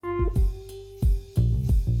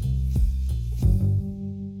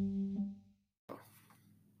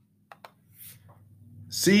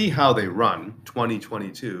See How They Run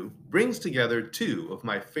 2022 brings together two of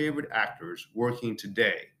my favorite actors working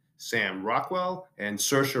today, Sam Rockwell and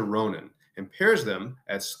Saoirse Ronan, and pairs them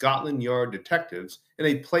as Scotland Yard detectives in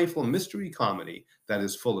a playful mystery comedy that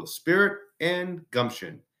is full of spirit and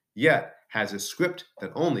gumption, yet has a script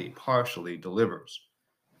that only partially delivers.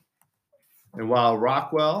 And while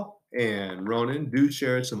Rockwell and Ronan do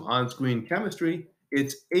share some on screen chemistry,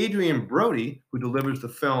 it's Adrian Brody who delivers the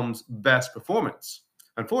film's best performance.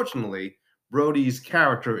 Unfortunately, Brody's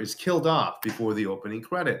character is killed off before the opening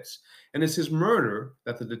credits, and it's his murder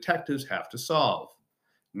that the detectives have to solve.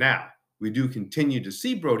 Now, we do continue to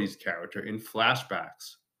see Brody's character in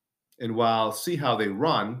flashbacks. And while See How They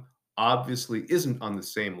Run obviously isn't on the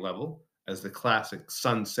same level as the classic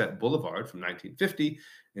Sunset Boulevard from 1950,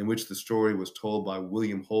 in which the story was told by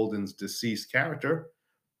William Holden's deceased character,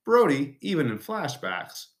 Brody, even in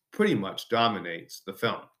flashbacks, pretty much dominates the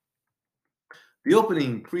film. The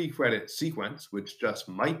opening pre credit sequence, which just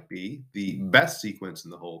might be the best sequence in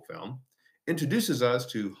the whole film, introduces us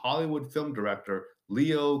to Hollywood film director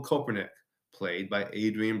Leo Kopernik, played by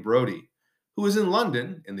Adrian Brody, who was in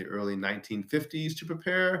London in the early 1950s to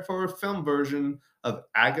prepare for a film version of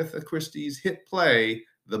Agatha Christie's hit play,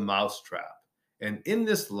 The Mousetrap. And in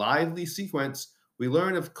this lively sequence, we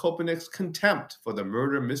learn of Kopernik's contempt for the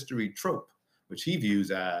murder mystery trope, which he views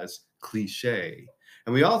as cliche.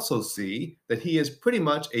 And we also see that he is pretty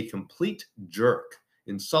much a complete jerk,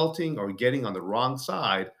 insulting or getting on the wrong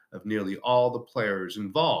side of nearly all the players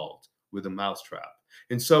involved with a mousetrap.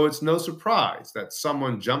 And so it's no surprise that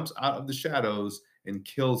someone jumps out of the shadows and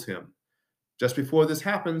kills him. Just before this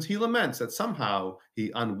happens, he laments that somehow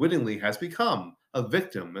he unwittingly has become a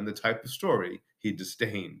victim in the type of story he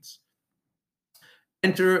disdains.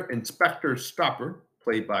 Enter Inspector Stopper,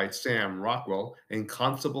 played by Sam Rockwell, and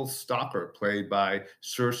Constable Stalker, played by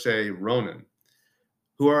Saoirse Ronan,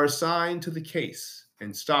 who are assigned to the case.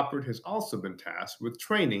 And Stoppard has also been tasked with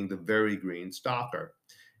training the very green stalker.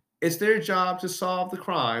 It's their job to solve the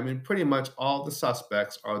crime, and pretty much all the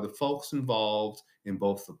suspects are the folks involved in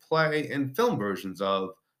both the play and film versions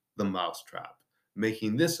of The Mousetrap,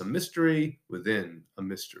 making this a mystery within a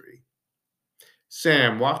mystery.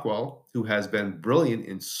 Sam Rockwell, who has been brilliant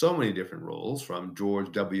in so many different roles, from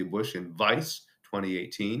George W. Bush in Vice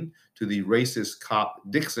 2018 to the racist cop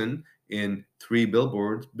Dixon in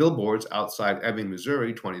Billboards Outside Ebbing,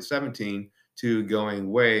 Missouri 2017, to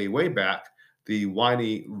going way, way back, the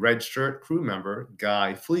whiny red shirt crew member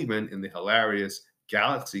Guy Fleeman in the hilarious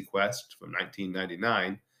Galaxy Quest from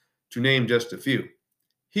 1999, to name just a few.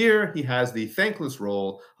 Here, he has the thankless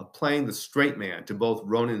role of playing the straight man to both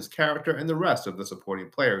Ronan's character and the rest of the supporting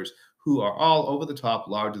players, who are all over the top,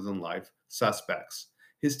 larger than life suspects.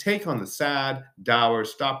 His take on the sad, dour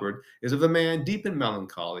Stoppard is of a man deep in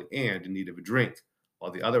melancholy and in need of a drink.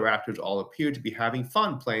 While the other actors all appear to be having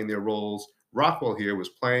fun playing their roles, Rockwell here was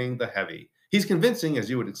playing the heavy. He's convincing, as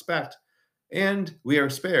you would expect, and we are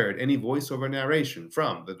spared any voiceover narration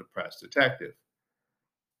from the depressed detective.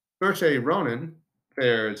 Saoirse Ronan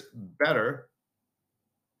fares better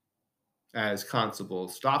as Constable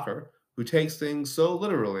Stalker, who takes things so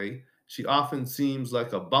literally she often seems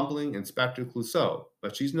like a bumbling Inspector Clouseau,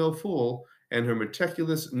 but she's no fool, and her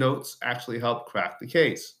meticulous notes actually help crack the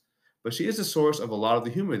case. But she is a source of a lot of the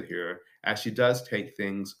humor here, as she does take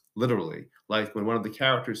things literally, like when one of the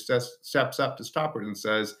characters steps up to stop her and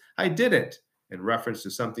says, "I did it," in reference to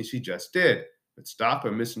something she just did. But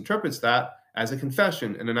Stopper misinterprets that as a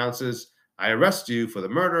confession and announces, "I arrest you for the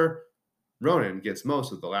murder." Ronan gets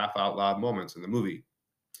most of the laugh out loud moments in the movie.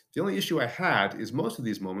 The only issue I had is most of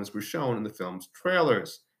these moments were shown in the film's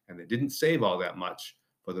trailers, and they didn't save all that much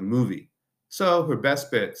for the movie. So her best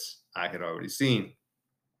bits I had already seen.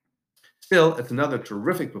 Still, it's another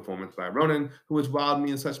terrific performance by Ronan, who has wowed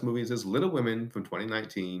me in such movies as Little Women from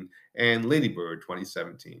 2019 and Lady Bird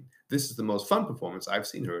 2017. This is the most fun performance I've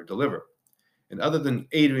seen her deliver. And other than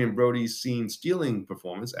Adrian Brody's scene stealing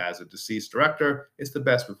performance as a deceased director, it's the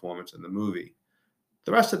best performance in the movie.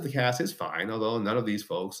 The rest of the cast is fine, although none of these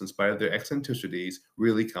folks, in spite of their eccentricities,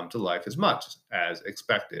 really come to life as much as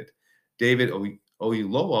expected. David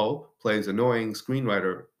Oyelowo plays annoying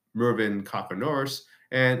screenwriter Mervyn Cocker Norris,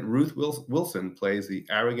 and Ruth Wilson plays the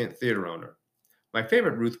arrogant theater owner. My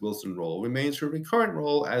favorite Ruth Wilson role remains her recurrent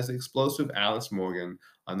role as the explosive Alice Morgan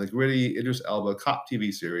on the gritty Idris Elba cop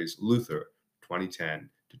TV series Luther 2010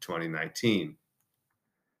 to 2019.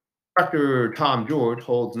 Director Tom George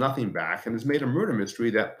holds nothing back and has made a murder mystery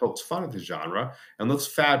that pokes fun at the genre and looks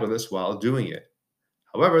fabulous while doing it.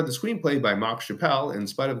 However, the screenplay by Mark Chappelle, in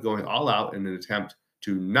spite of going all out in an attempt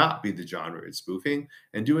to not be the genre it's spoofing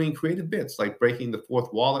and doing creative bits like breaking the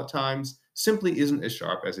fourth wall at times, simply isn't as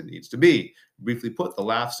sharp as it needs to be. Briefly put, the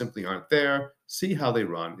laughs simply aren't there. See How They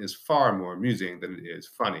Run is far more amusing than it is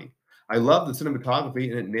funny. I love the cinematography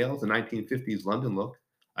and it nails the 1950s London look.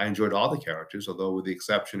 I enjoyed all the characters, although with the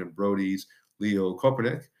exception of Brody's Leo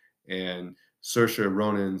Kopernik and Saoirse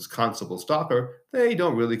Ronan's Constable Stalker, they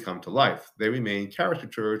don't really come to life. They remain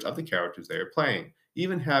caricatures of the characters they are playing.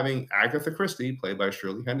 Even having Agatha Christie, played by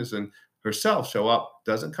Shirley Henderson, herself show up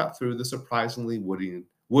doesn't cut through the surprisingly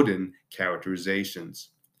wooden characterizations.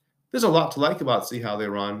 There's a lot to like about See How They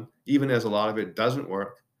Run, even as a lot of it doesn't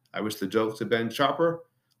work. I wish the jokes had been sharper.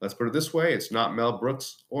 Let's put it this way, it's not Mel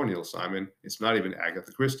Brooks or Neil Simon. It's not even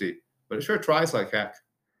Agatha Christie, but it sure tries like heck.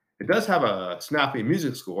 It does have a snappy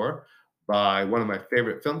music score by one of my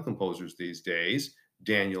favorite film composers these days,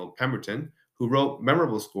 Daniel Pemberton, who wrote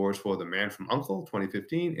memorable scores for The Man from U.N.C.L.E.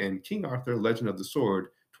 2015 and King Arthur Legend of the Sword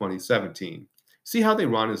 2017. See How They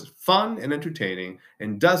Run is fun and entertaining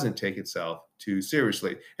and doesn't take itself too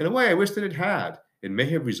seriously. In a way, I wish that it had. It may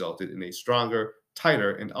have resulted in a stronger,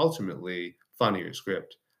 tighter, and ultimately funnier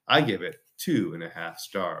script. I give it 2.5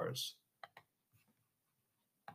 stars.